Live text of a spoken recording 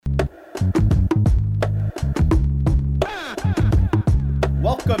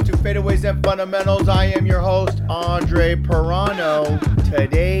Fadeaways and Fundamentals. I am your host, Andre Pirano.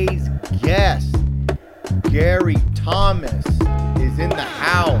 Today's guest, Gary Thomas, is in the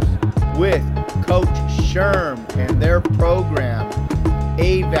house with Coach Sherm and their program,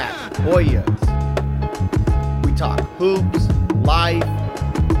 AVAC Hoyas. We talk hoops, life.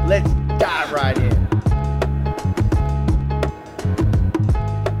 Let's dive right in.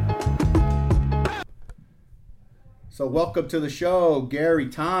 So welcome to the show, Gary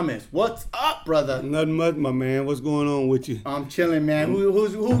Thomas. What's up, brother? Nothing much, my man. What's going on with you? I'm chilling, man.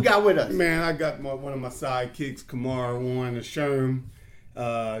 Who we got with us? Man, I got one of my sidekicks, Kamara Warren, the Sherm.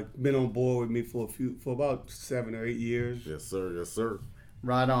 Been on board with me for about 7 or 8 years. Yes, sir. Yes, sir.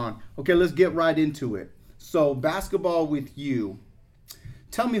 Right on. Okay, let's get right into it. So basketball with you.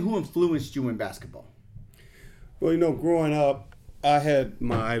 Tell me who influenced you in basketball. Well, growing up, I had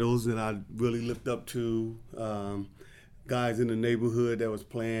my idols that I really looked up to. Guys in the neighborhood that was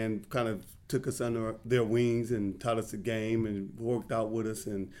playing kind of took us under their wings and taught us the game and worked out with us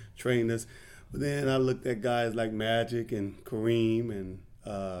and trained us. But then I looked at guys like Magic and Kareem and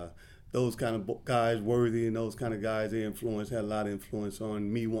those kind of guys, Worthy and those kind of guys, had a lot of influence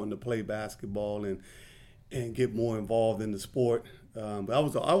on me wanting to play basketball and get more involved in the sport. But I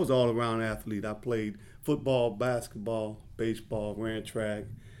was all around athlete. I played football, basketball, baseball, ran track,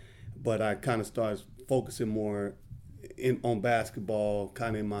 but I kind of started focusing more on basketball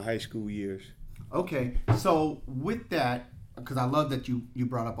kind of in my high school years. Okay, so with that, because I love that you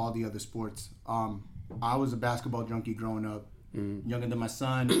brought up all the other sports. I was a basketball junkie growing up, younger than my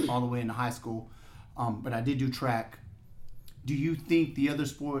son, all the way into high school. But I did do track. Do you think the other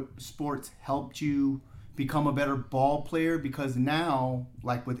sports helped you become a better ball player? Because now,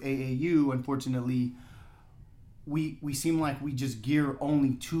 like with AAU, unfortunately, we seem like we just gear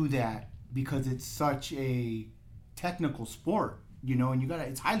only to that because it's such a technical sport, and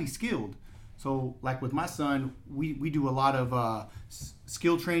it's highly skilled. So like with my son, we do a lot of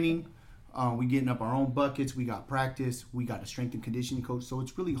skill training. We getting up our own buckets. We got practice. We got a strength and conditioning coach. So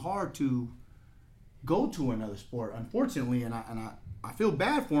it's really hard to go to another sport, unfortunately. And I feel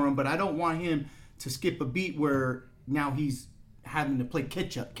bad for him, but I don't want him to skip a beat where now he's having to play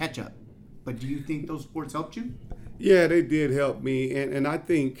catch up. But do you think those sports helped you? Yeah, they did help me, and I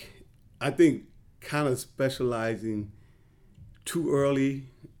think kind of specializing too early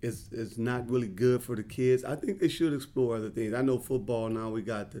is not really good for the kids. I think they should explore other things. I know football now, we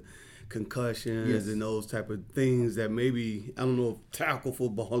got the concussions and those type of things that maybe, I don't know if tackle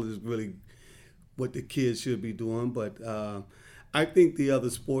football is really what the kids should be doing, but I think the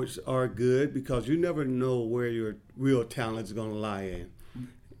other sports are good because you never know where your real talent is going to lie in.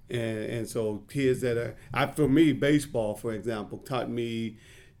 And so kids that for me, baseball, for example, taught me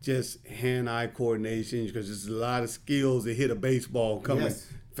just hand-eye coordination because there's a lot of skills to hit a baseball coming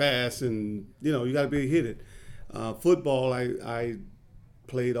fast and, you got to be able to hit it. Football, I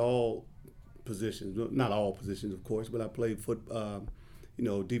played all positions. Not all positions, of course, but I played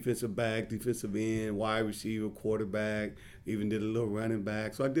defensive back, defensive end, wide receiver, quarterback, even did a little running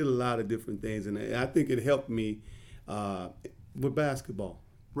back. So I did a lot of different things, and I think it helped me with basketball.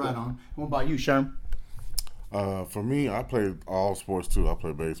 Right on. What about you, Sherm? For me, I played all sports too. I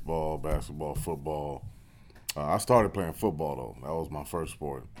played baseball, basketball, football. I started playing football though. That was my first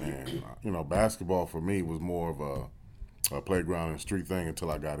sport, and basketball for me was more of a playground and street thing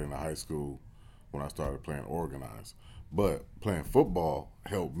until I got into high school when I started playing organized. But playing football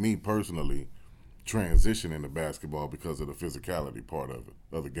helped me personally transition into basketball because of the physicality part of it,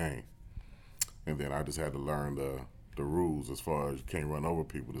 of the game. And then I just had to learn the rules as far as you can't run over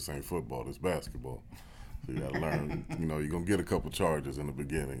people. This ain't football, this basketball. So you got to learn, you're going to get a couple charges in the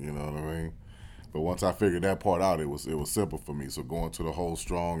beginning, you know what I mean? But once I figured that part out, it was simple for me. So going to the whole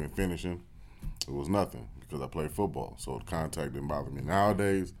strong and finishing, it was nothing because I played football. So the contact didn't bother me.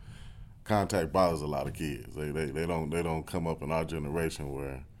 Nowadays, contact bothers a lot of kids. They don't come up in our generation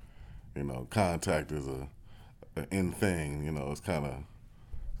where, contact is an in thing. It's kind of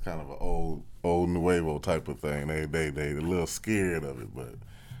an old nuevo type of thing. They a little scared of it, but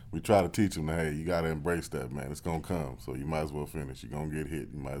we try to teach them that, hey, you got to embrace that, man. It's going to come, so you might as well finish. You're going to get hit.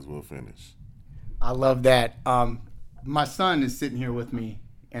 You might as well finish. I love that. My son is sitting here with me,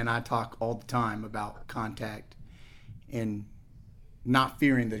 and I talk all the time about contact and not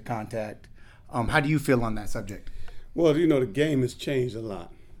fearing the contact. How do you feel on that subject? Well, the game has changed a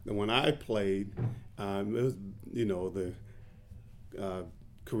lot. And when I played, it was, the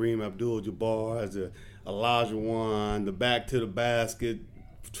Kareem Abdul-Jabbar, the Olajuwon, the back to the basket,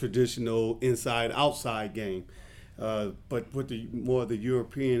 traditional inside-outside game. But with the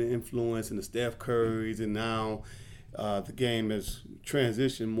European influence and the Steph Currys, and now the game has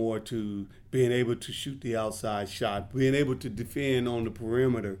transitioned more to being able to shoot the outside shot, being able to defend on the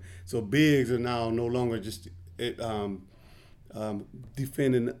perimeter. So bigs are now no longer just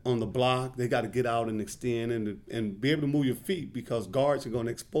defending on the block. They got to get out and extend and be able to move your feet because guards are going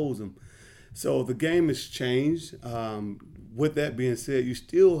to expose them. So the game has changed. With that being said, you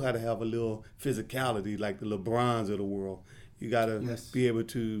still have to have a little physicality like the LeBrons of the world. You got to be able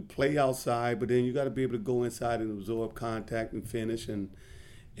to play outside, but then you got to be able to go inside and absorb contact and finish, and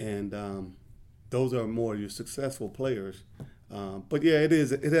those are more your successful players. But yeah,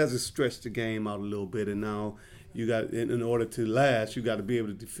 it has stretched the game out a little bit, and now you got, in order to last, you got to be able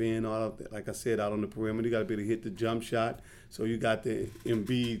to defend, like I said, out on the perimeter. You got to be able to hit the jump shot. So you got the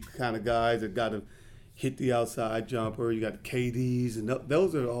Embiid kind of guys that got to hit the outside jumper. You got the KDs, and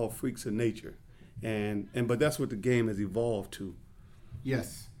those are all freaks of nature. But that's what the game has evolved to.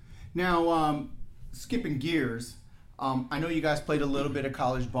 Yes. Now, skipping gears, I know you guys played a little bit of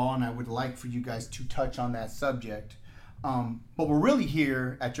college ball, and I would like for you guys to touch on that subject. But we're really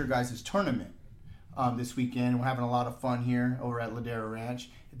here at your guys' tournament this weekend. We're having a lot of fun here over at Ladera Ranch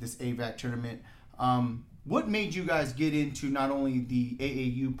at this AVAC tournament. What made you guys get into not only the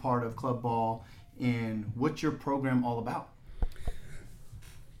AAU part of club ball, and what's your program all about?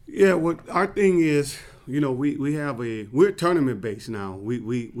 Yeah, what our thing is, we're tournament based now.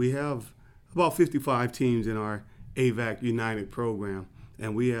 We have about 55 teams in our AVAC United program,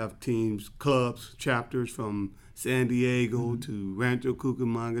 and we have teams, clubs, chapters from San Diego to Rancho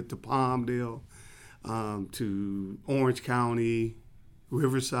Cucamonga to Palmdale to Orange County,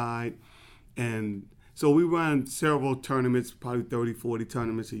 Riverside, and so we run several tournaments, probably 30, 40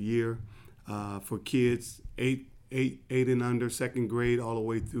 tournaments a year for kids, eight and under, second grade, all the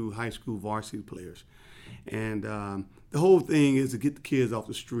way through high school varsity players. And the whole thing is to get the kids off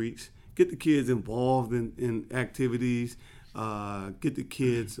the streets, get the kids involved in activities, get the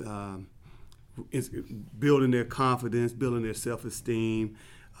kids building their confidence, building their self-esteem.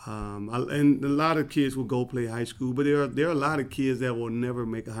 And a lot of kids will go play high school, but there are a lot of kids that will never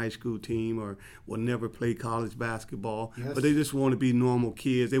make a high school team or will never play college basketball. Yes. But they just want to be normal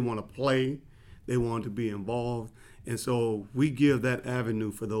kids. They want to play. They want to be involved. And so we give that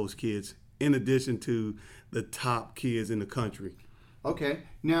avenue for those kids in addition to the top kids in the country. Okay.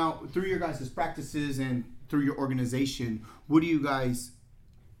 Now, through your guys' practices and through your organization, what do you guys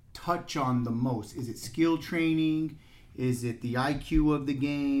touch on the most? Is it skill training? Is it the IQ of the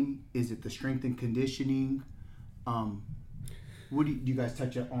game? Is it the strength and conditioning? What do you guys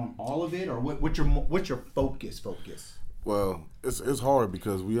touch on all of it, or what's your focus? Well, it's hard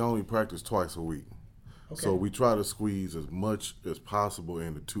because we only practice twice a week. Okay. So we try to squeeze as much as possible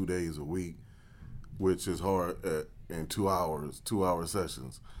into 2 days a week, which is hard in 2 hours, 2-hour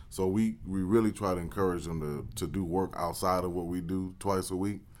sessions. So we really try to encourage them to do work outside of what we do twice a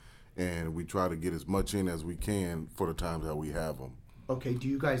week. And we try to get as much in as we can for the times that we have them. Okay, do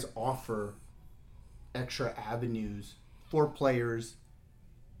you guys offer extra avenues for players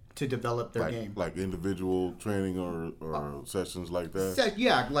to develop their game? Like individual training or sessions like that?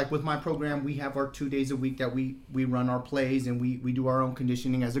 Yeah, like with my program, we have our 2 days a week that we run our plays, and we do our own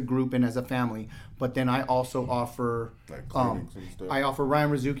conditioning as a group and as a family. But then I also offer clinics and stuff. I offer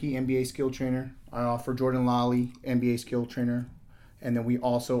Ryan Rizuki, NBA skill trainer. I offer Jordan Lally, NBA skill trainer. And then we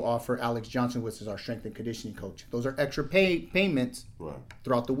also offer Alex Johnson, which is our strength and conditioning coach. Those are extra payments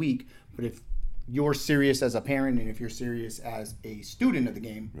throughout the week. But if you're serious as a parent and if you're serious as a student of the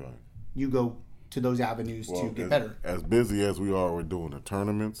game, you go to those avenues to get better. As busy as we are with doing the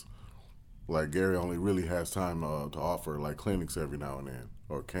tournaments, like Gary only really has time to offer like clinics every now and then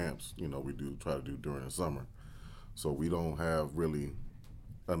or camps. We do try to do during the summer. So we don't have really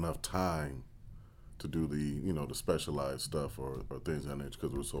enough time to do the specialized stuff or things like that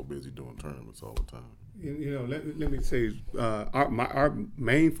because we're so busy doing tournaments all the time. Let me say, our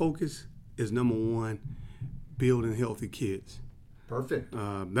main focus is number one, building healthy kids. Perfect.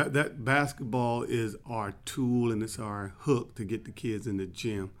 That basketball is our tool and it's our hook to get the kids in the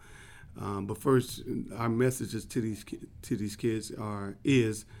gym. But first, our messages to these kids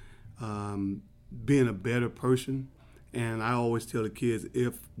is being a better person. And I always tell the kids,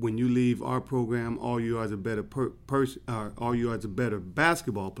 if when you leave our program, all you are is a better person, all you are is a better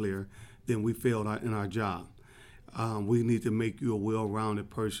basketball player, then we failed in our job. We need to make you a well-rounded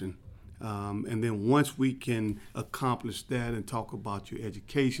person. And then once we can accomplish that and talk about your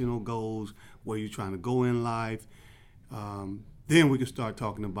educational goals, where you're trying to go in life, then we can start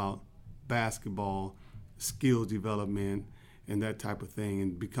talking about basketball, skills development, and that type of thing,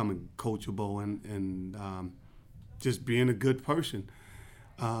 and becoming coachable and just being a good person.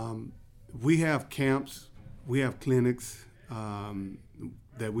 We have camps we have clinics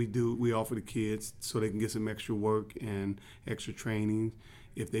that we offer the kids so they can get some extra work and extra training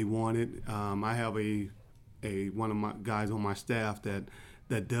if they want it. I have one of my guys on my staff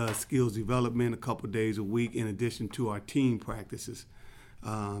that does skills development a couple of days a week in addition to our team practices.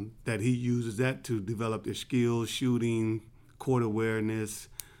 That he uses that to develop their skills, shooting, court awareness,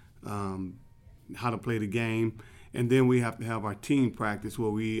 how to play the game. And then we have to have our team practice where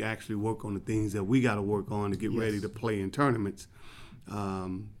we actually work on the things that we got to work on to get ready to play in tournaments.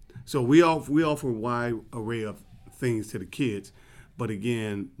 So we offer a wide array of things to the kids. But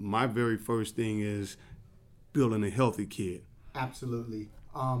again, my very first thing is building a healthy kid. Absolutely.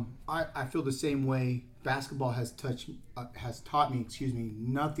 I feel the same way. Basketball has taught me,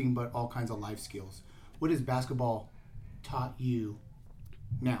 nothing but all kinds of life skills. What has basketball taught you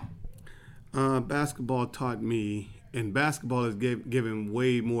now? Basketball taught me, and basketball has given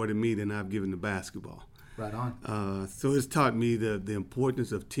way more to me than I've given to basketball. Right on. So it's taught me the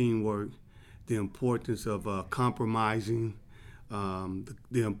importance of teamwork, the importance of compromising,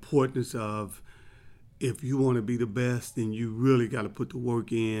 the importance of if you want to be the best, then you really got to put the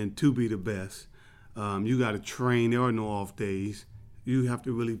work in to be the best. You got to train. There are no off days. You have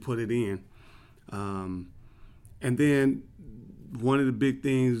to really put it in. And then one of the big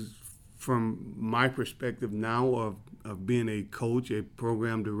things from my perspective now of being a coach, a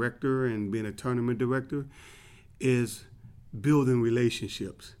program director, and being a tournament director is building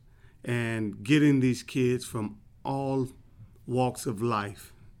relationships and getting these kids from all walks of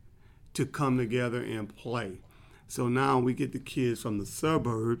life to come together and play. So now we get the kids from the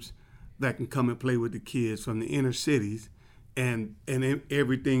suburbs that can come and play with the kids from the inner cities and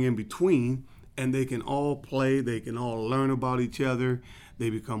everything in between, and they can all play, they can all learn about each other, they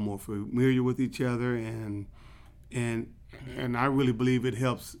become more familiar with each other, and I really believe it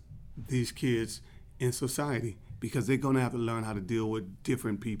helps these kids in society because they're going to have to learn how to deal with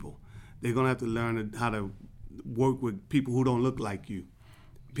different people. They're going to have to learn how to work with people who don't look like you,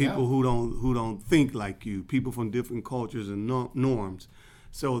 people who don't think like you, people from different cultures and norms.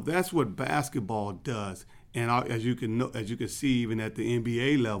 So that's what basketball does. And as you can see, even at the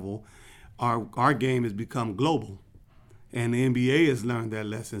NBA level, our game has become global, and the NBA has learned that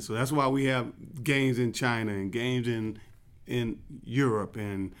lesson. So that's why we have games in China and games in Europe,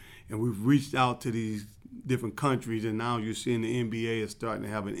 and we've reached out to these different countries, and now you're seeing the NBA is starting to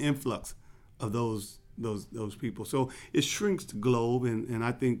have an influx of those people. So it shrinks the globe, and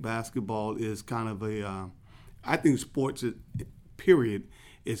I think basketball is kind of I think sports period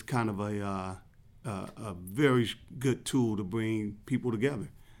is kind of a very good tool to bring people together.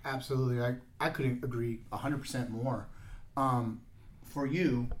 Absolutely. I couldn't agree 100% more. For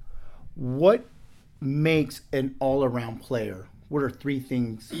you, what makes an all-around player? What are three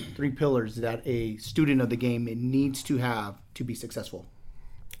pillars that a student of the game needs to have to be successful?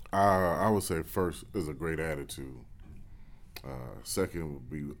 I would say first is a great attitude. Second would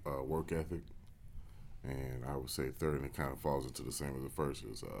be work ethic. And I would say third, and it kind of falls into the same as the first,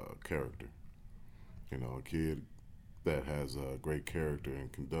 is character. You know, a kid that has a great character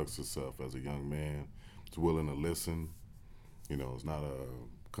and conducts himself as a young man, is willing to listen, you know, is not a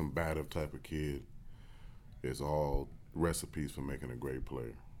combative type of kid. It's all recipes for making a great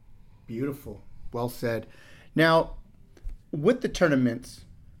player. Beautiful. Well said. Now, with the tournaments,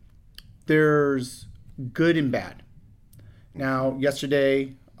 there's good and bad. Now,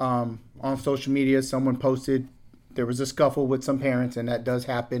 yesterday on social media, someone posted there was a scuffle with some parents, and that does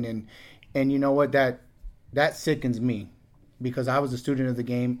happen. And you know what? That sickens me because I was a student of the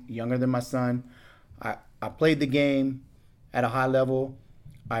game, younger than my son. I played the game at a high level.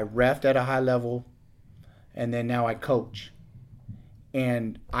 I reffed at a high level. And then now I coach.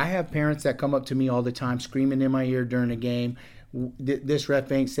 And I have parents that come up to me all the time screaming in my ear during a game, this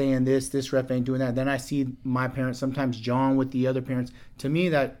ref ain't saying this ref ain't doing that. Then I see my parents, sometimes John with the other parents. To me,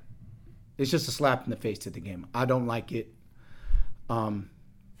 that it's just a slap in the face to the game. I don't like it.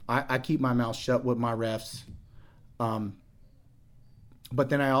 I keep my mouth shut with my refs. But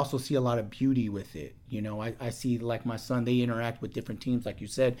then I also see a lot of beauty with it. You know, I see, like my son, they interact with different teams, like you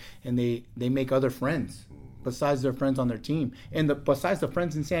said, and they make other friends besides their friends on their team. And besides the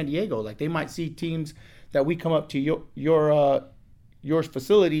friends in San Diego, like they might see teams that we come up to your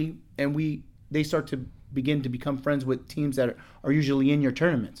facility, and they start to begin to become friends with teams that are usually in your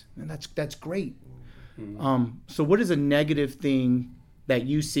tournaments. And that's great. Mm-hmm. So what is a negative thing that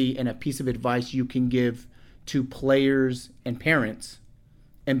you see and a piece of advice you can give to players and parents?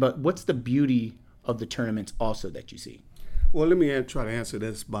 But what's the beauty of the tournaments also that you see? Well, let me try to answer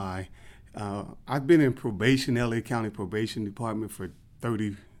this by, I've been in probation, LA County Probation Department for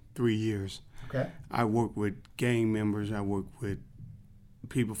 30 3 years. Okay. I work with gang members. I work with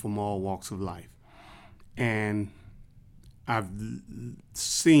people from all walks of life. And I've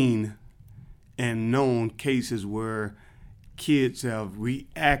seen and known cases where kids have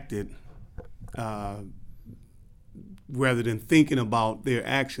reacted rather than thinking about their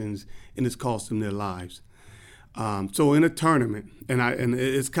actions, and it's cost them their lives. So in a tournament, and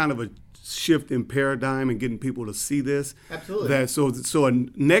it's kind of a shift in paradigm and getting people to see this. Absolutely. So a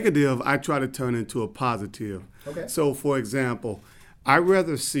negative, I try to turn into a positive. Okay. So for example, I'd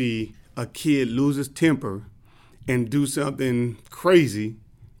rather see a kid lose his temper and do something crazy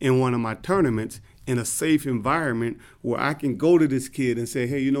in one of my tournaments in a safe environment where I can go to this kid and say,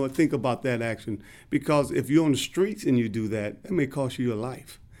 hey, you know what, think about that action. Because if you're on the streets and you do that, that may cost you your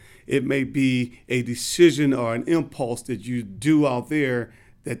life. It may be a decision or an impulse that you do out there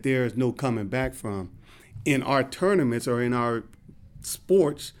that there is no coming back from. In our tournaments or in our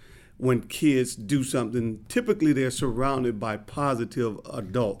sports, when kids do something, typically they're surrounded by positive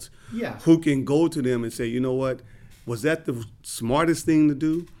adults who can go to them and say, you know what, was that the smartest thing to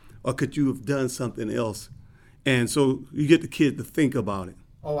do? Or could you have done something else? And so you get the kid to think about it.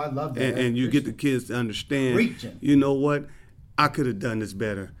 Oh, I love that. And you get the kids to understand, Preaching. you know what, I could have done this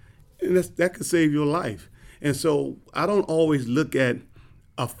better. And that could save your life. And so I don't always look at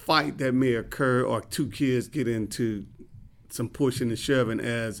a fight that may occur or two kids get into some pushing and shoving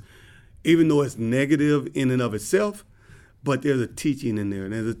as, even though it's negative in and of itself, but there's a teaching in there,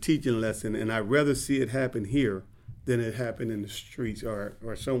 and there's a teaching lesson, and I'd rather see it happen here than it happen in the streets or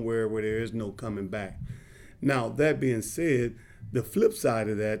somewhere where there is no coming back. Now, that being said, the flip side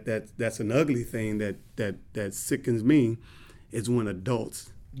of that's an ugly thing that sickens me is when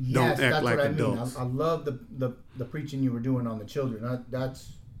adults don't act like adults. I love the preaching you were doing on the children.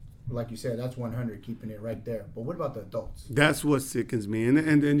 That's, like you said, that's 100, keeping it right there. But what about the adults? That's what sickens me.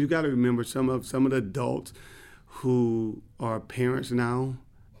 And you got to remember some of the adults who are parents now,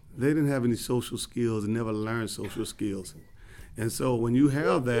 they didn't have any social skills and never learned social skills. And so when you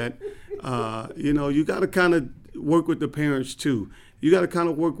have that, you got to kind of work with the parents too. You got to kind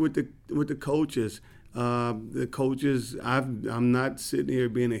of work with the coaches. The coaches, I'm not sitting here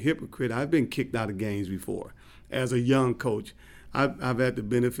being a hypocrite. I've been kicked out of games before as a young coach. I've had the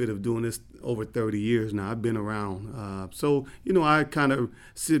benefit of doing this over 30 years now. I've been around. So, I kind of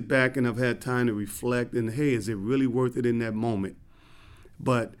sit back and I've had time to reflect and, hey, is it really worth it in that moment?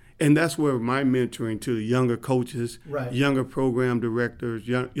 And that's where my mentoring to the younger coaches, right, younger program directors,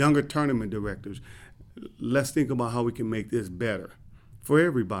 younger tournament directors, let's think about how we can make this better for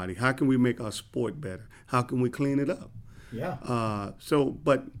everybody. How can we make our sport better? How can we clean it up? Yeah.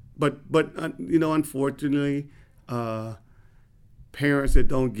 Unfortunately, parents that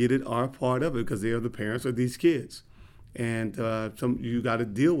don't get it are part of it because they are the parents of these kids, and you got to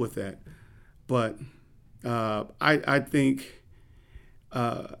deal with that. But I think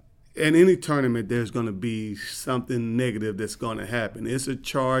in any tournament there's going to be something negative that's going to happen. It's a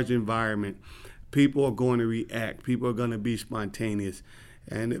charged environment. People are going to react. People are going to be spontaneous.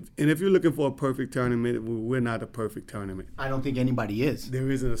 And if you're looking for a perfect tournament, we're not a perfect tournament. I don't think anybody is.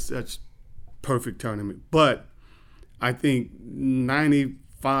 There isn't such perfect tournament. But I think 95%,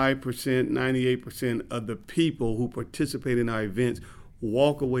 98% of the people who participate in our events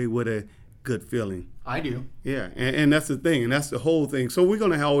walk away with a good feeling. I do. Yeah, and that's the thing, and that's the whole thing. So we're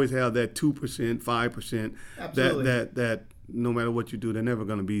going to always have that 2%, 5%. Absolutely. That no matter what you do, they're never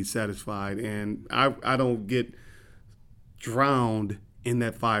going to be satisfied. And I don't get drowned in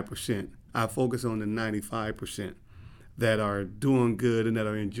that 5%. I focus on the 95% that are doing good and that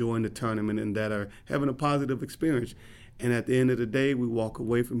are enjoying the tournament and that are having a positive experience. And at the end of the day, we walk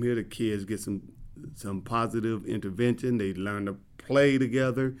away from here, the kids get some positive intervention. They learn to play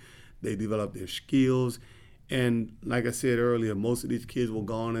together. They develop their skills. And like I said earlier, most of these kids will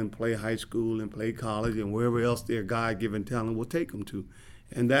go on and play high school and play college and wherever else their God-given talent will take them to.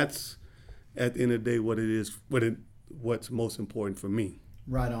 And that's, at the end of the day, what it is, what's most important for me.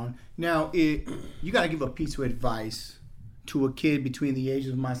 Right on. Now, you got to give a piece of advice to a kid between the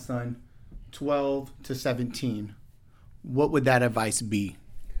ages of my son, 12 to 17. What would that advice be?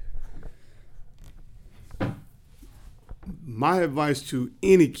 My advice to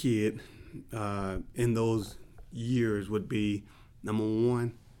any kid in those years would be, number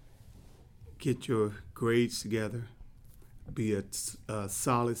one, get your grades together, be a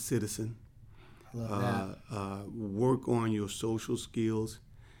solid citizen, Love that. work on your social skills,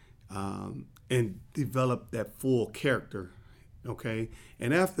 and develop that full character, okay?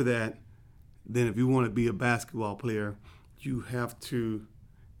 And after that, then if you want to be a basketball player, you have to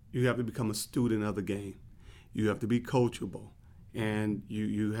become a student of the game. You have to be coachable. and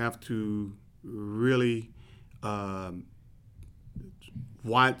you have to really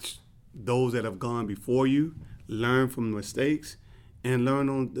watch those that have gone before you, learn from mistakes, and learn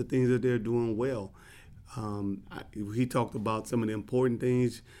on the things that they're doing well. He talked about some of the important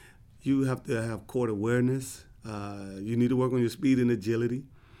things. You have to have court awareness. You need to work on your speed and agility.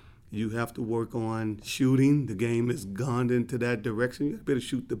 You have to work on shooting. The game has gone into that direction. You have to be able to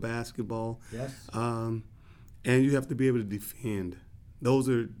shoot the basketball. Yes. And you have to be able to defend. Those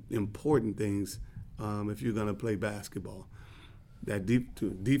are important things if you're going to play basketball. That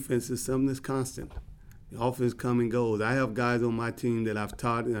defense is something that's constant. The offense comes and goes. I have guys on my team that I've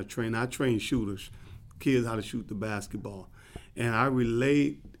taught and I've trained. I train shooters, kids how to shoot the basketball. And I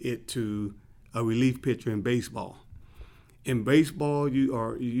relate it to a relief pitcher in baseball. In baseball,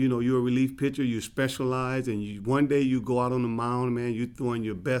 you're a relief pitcher. You specialize, and one day you go out on the mound, man. You're throwing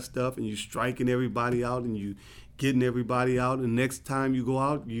your best stuff, and you're striking everybody out, and you getting everybody out. And next time you go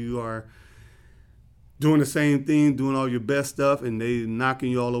out, you are doing the same thing, doing all your best stuff, and they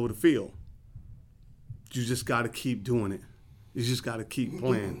knocking you all over the field. You just got to keep doing it. You just got to keep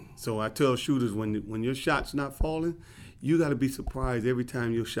playing. So I tell shooters, when your shot's not falling, you got to be surprised every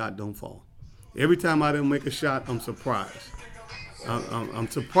time your shot don't fall. Every time I don't make a shot, I'm surprised. I'm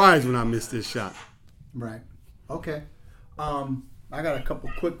surprised when I miss this shot. Right. Okay. I got a couple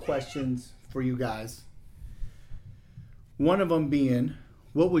quick questions for you guys. One of them being,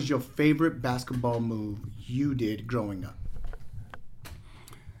 what was your favorite basketball move you did growing up?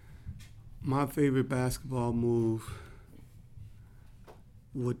 My favorite basketball move,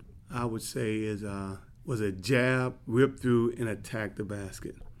 what I would say is was a jab, rip through, and attack the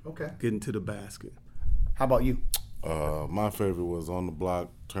basket. Okay. Get into the basket. How about you? My favorite was on the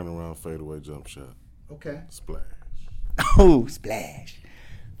block, turn around, fadeaway jump shot. Okay. Splash. Oh, splash.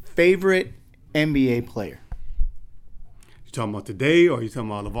 Favorite NBA player? You talking about today or you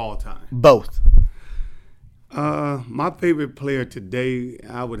talking about of all time? Both. My favorite player today,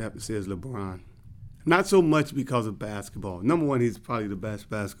 I would have to say, is LeBron. Not so much because of basketball. Number one, he's probably the best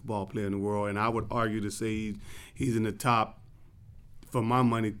basketball player in the world, and I would argue to say he's in the top, for my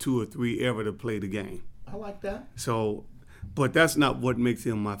money, 2 or 3 ever to play the game. I like that. So, but that's not what makes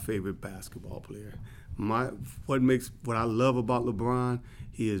him my favorite basketball player. What I love about LeBron,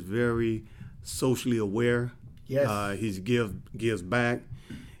 he is very socially aware. Yes. He gives back,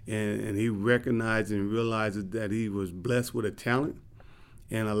 and he recognizes and realizes that he was blessed with a talent,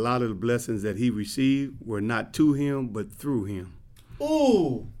 and a lot of the blessings that he received were not to him but through him.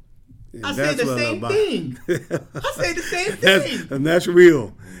 Ooh. I say the same thing. I say the same thing. And that's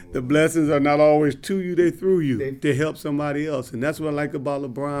real. The blessings are not always to you, they through you to help somebody else. And that's what I like about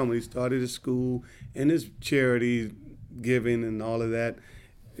LeBron when he started his school and his charity giving and all of that.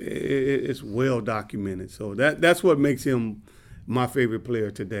 It's well documented. So that's what makes him my favorite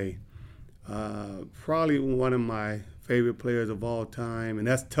player today. Probably one of my favorite players of all time, and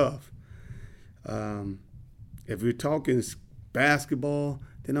that's tough. If you're talking basketball,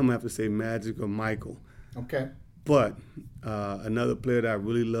 then I'm going to have to say Magic or Michael. Okay. But another player that I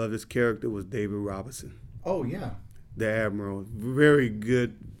really loved his character was David Robinson. Oh, yeah. The Admiral. Very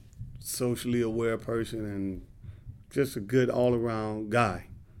good, socially aware person and just a good all-around guy.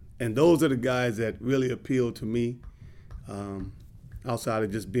 And those are the guys that really appeal to me outside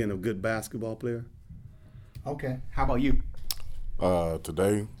of just being a good basketball player. Okay. How about you?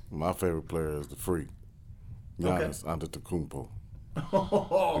 Today, my favorite player is the Freak. Giannis Antetokounmpo.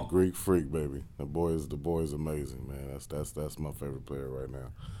 The Greek Freak, baby. The boy is amazing, man. That's my favorite player right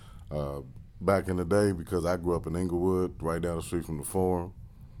now. Back in the day, because I grew up in Inglewood, right down the street from the Forum,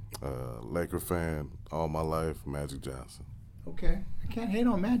 Laker fan all my life, Magic Johnson. Okay. I can't hate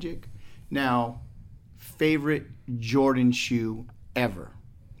on Magic. Now, favorite Jordan shoe ever?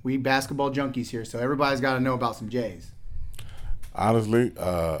 We basketball junkies here, so everybody's got to know about some J's. Honestly,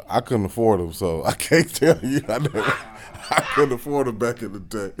 I couldn't afford them, so I can't tell you. I couldn't afford them back in the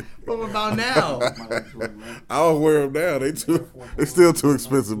day. What about now? I don't wear them now. They still too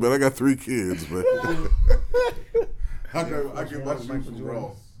expensive, man. I got 3 kids, man. I get my shoes from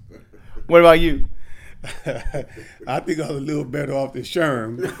Ross. What about you? I think I was a little better off than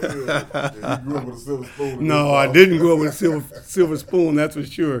Sherm. You grew up with a silver spoon. No, I didn't grow up with a silver spoon, that's for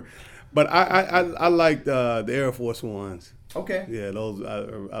sure. But I like the Air Force Ones. Okay. Yeah, those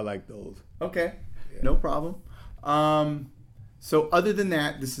I like those. Okay. Yeah. No problem. So other than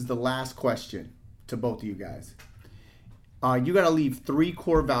that, this is the last question to both of you guys. You got to leave 3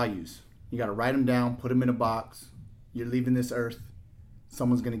 core values. You got to write them down, put them in a box. You're leaving this earth.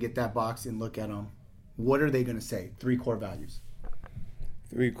 Someone's going to get that box and look at them. What are they going to say? 3 core values.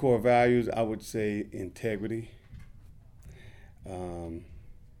 3 core values, I would say integrity.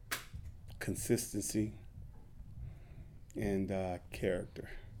 consistency, and character.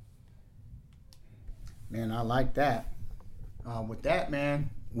 Man, I like that. With that, man,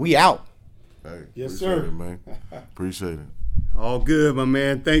 we out. Hey, Yes, appreciate sir. it, man. Appreciate it. All good, my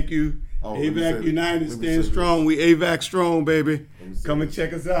man. Thank you. Oh, let me say AVAC this. United, Let me stand say strong. We AVAC strong, baby. me say Come and this.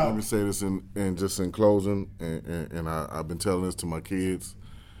 check us Let me out. say this in closing, and I've been telling this to my kids.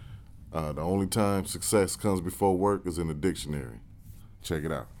 The only time success comes before work is in the dictionary. Check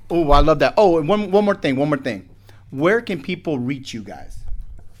it out. Oh, I love that. Oh, and one more thing. Where can people reach you guys?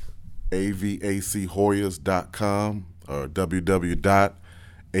 avachoyas.com or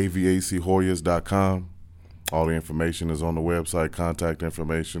www.avachoyas.com. All the information is on the website, contact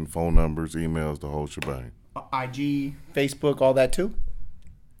information, phone numbers, emails, the whole shebang. IG, Facebook, all that too?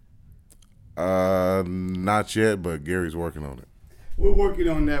 Not yet, but Gary's working on it. We're working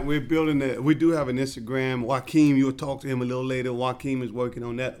on that. We're building that. We do have an Instagram. Joaquin, you'll talk to him a little later. Joaquin is working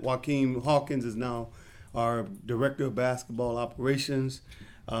on that. Joaquin Hawkins is now our director of basketball operations.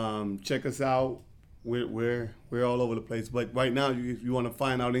 Check us out. We're all over the place. But right now, if you want to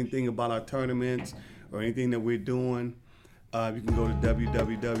find out anything about our tournaments or anything that we're doing, you can go to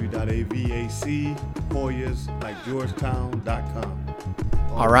www.avachoyas.georgetown.com.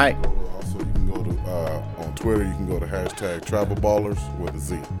 All right. Also, you can go to on Twitter. You can go to #TravelBallers with a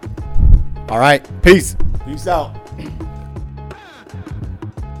Z. All right. Peace. Peace out.